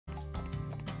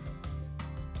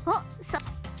お、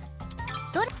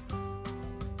どれ？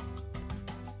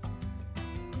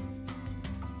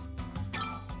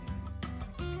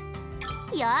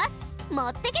よし、持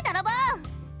ってけ泥棒。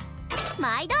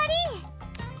毎度あり。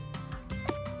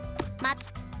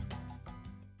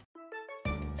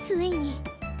つい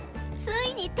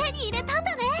に手に入れたん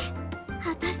だね、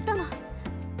私との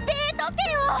デート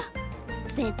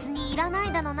券を。別にいらな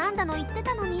いだのなんだの言って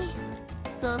たのに、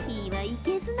ソフィーはい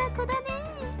けずな子だね。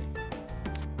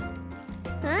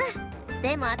うん、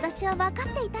でも私は分か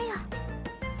っていたよ。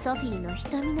ソフィーの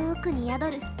瞳の奥に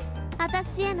宿る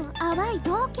私への淡い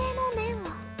同型の念を。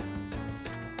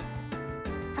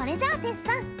それじゃあテス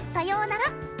さん、さようなら。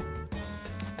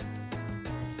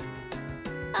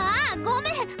ああ、ご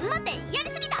めん、待って、や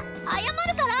りすぎた。謝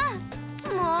るから。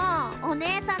もうお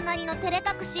姉さんなりの照れ隠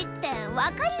しって分か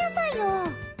りなさいよ。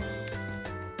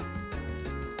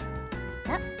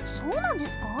そうなんで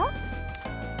すか？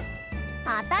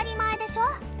当たり前でしょ。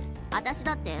私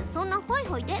だってそんなホイ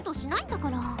ホイデートしないんだか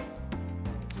ら。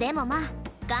でもまあ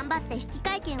頑張って引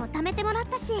換券を貯めてもらっ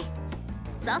たし、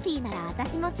ソフィーなら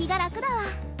私も気が楽だわ。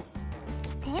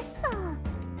テスさん、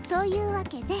というわ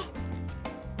けで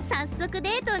早速デ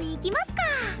ートに行きますか。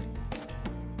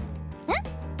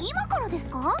今からです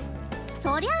か？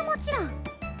そりゃあもちろん、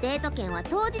デート券は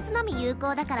当日のみ有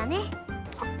効だからね。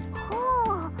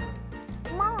は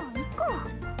あ、まあいっか。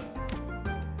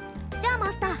じゃあ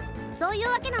マスター、そうい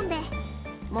うわけなんで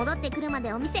戻ってくるま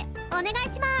でお店お願い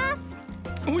します。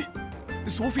おい、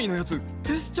ソフィーのやつ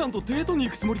テスちゃんとデートに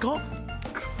行くつもりか？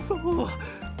くそー、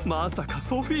まさか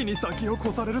ソフィーに先を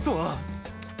越されるとは。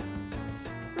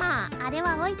まああれ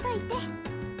は置いといて、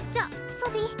じゃあソ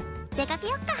フィー出かけ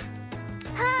よっか。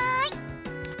はーい。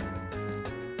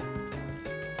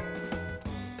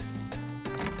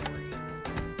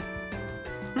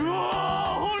う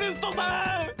わー、ホルスト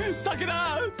さん、酒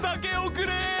だ、酒をく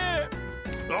れ。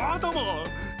あとも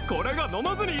これが飲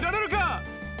まずにいられるか。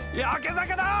焼け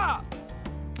酒だ。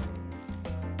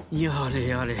やれ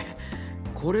やれ、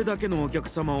これだけのお客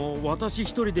様を私一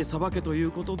人でさばけとい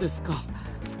うことですか。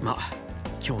まあ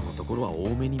今日のところは多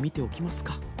めに見ておきます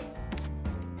か。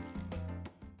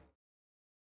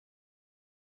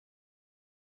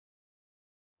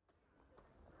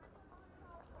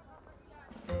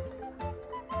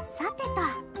さてと、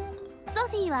ソ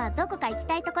フィーはどこか行き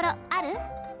たいところある？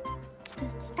行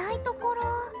きたいところ、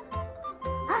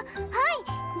あ、は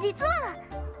い、実は。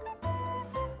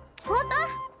本当？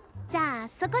じゃあ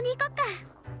そこに行こっか。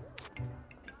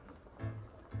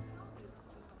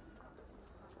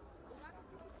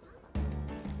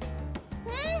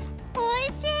おい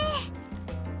しい。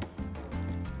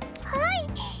はい、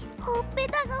ほっぺ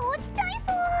たが落ちちゃい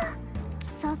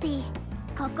そう。ソフィー、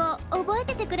ここ覚え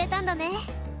ててくれたんだね。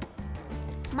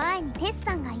前にテス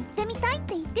さんが行ってみたいっ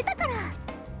て言ってたから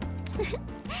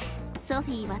ソ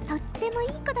フィーはとってもいい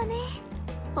子だね。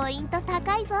ポイント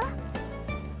高いぞ。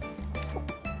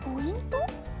ポイン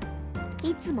ト？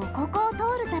いつもここを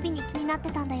通るたびに気になって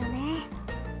たんだよね。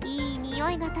いい匂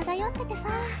いが漂っててさ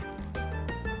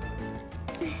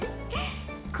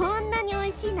こんなに美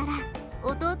味しいなら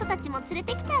弟たちも連れ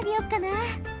てきてあげようかな。は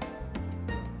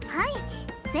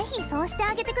い、ぜひそうして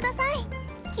あげてください。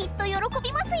きっと喜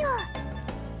びますよ。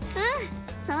う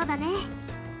ん、そうだね。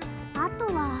あと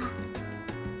は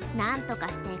なんとか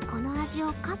してこの味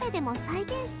をカフェでも再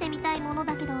現してみたいもの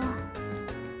だけどや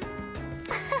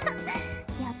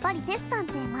っぱりテスさんっ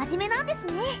て真面目なんです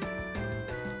ね。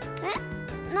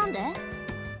なんで？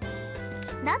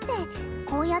だって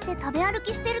こうやって食べ歩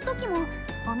きしてる時も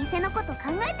お店のこと考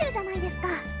えてるじゃないですか。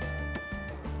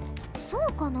そ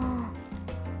うかな。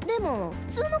でも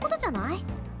普通のことじゃない？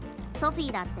ソフィ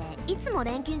ーだっていつも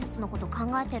錬金術のこと考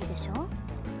えてるでしょ。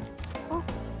あ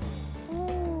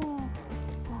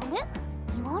れ、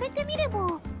言われてみれば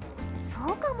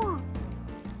そうかも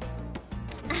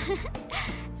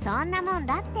そんなもん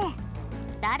だって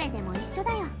誰でも一緒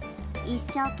だよ。一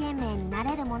生懸命にな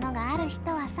れるものがある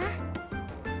人はさ。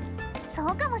そ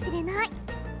うかもしれない。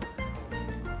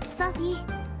ソフィー、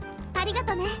ありが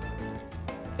とね。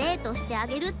デートしてあ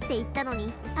げるって言ったの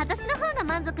に私の方が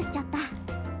満足しちゃった。い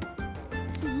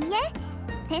いえ、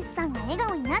テスさんが笑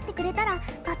顔になってくれたら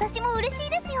私も嬉しい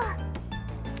ですよ。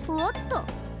おっと、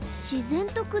自然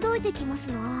と口説いてきます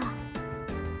な。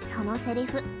そのセリ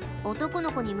フ男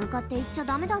の子に向かって言っちゃ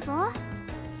ダメだぞ。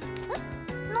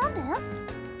なんで？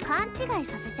勘違い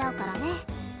させちゃうからね。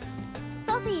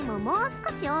ソフィーももう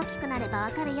少し大きくなればわ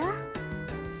かるよ。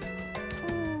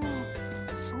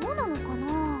そうなのか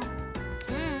な。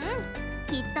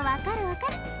きっとわかるわか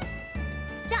る。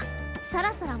じゃあそ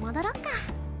ろそろ戻ろっか。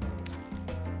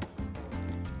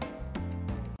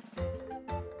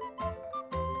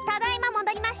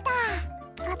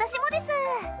私もです。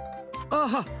あ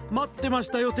は、待ってまし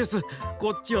たよテス。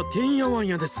こっちはてんやわん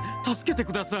やです。助けて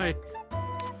ください。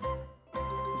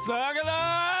酒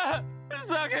だ、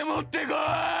酒持ってこい。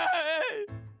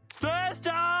テスち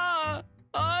ゃん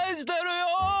愛してるよ。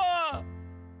あ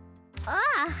あ、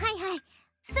はいはい、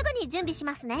すぐに準備し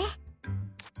ますね。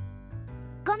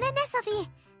ごめんねソフ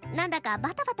ィー、なんだか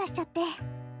バタバタしちゃって。いえ、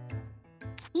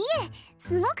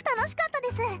すごく楽しかったで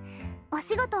す。お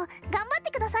仕事頑張っ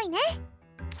てくださいね。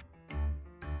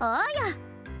おうよ、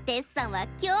テスさんは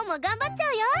今日も頑張っち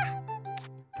ゃうよ。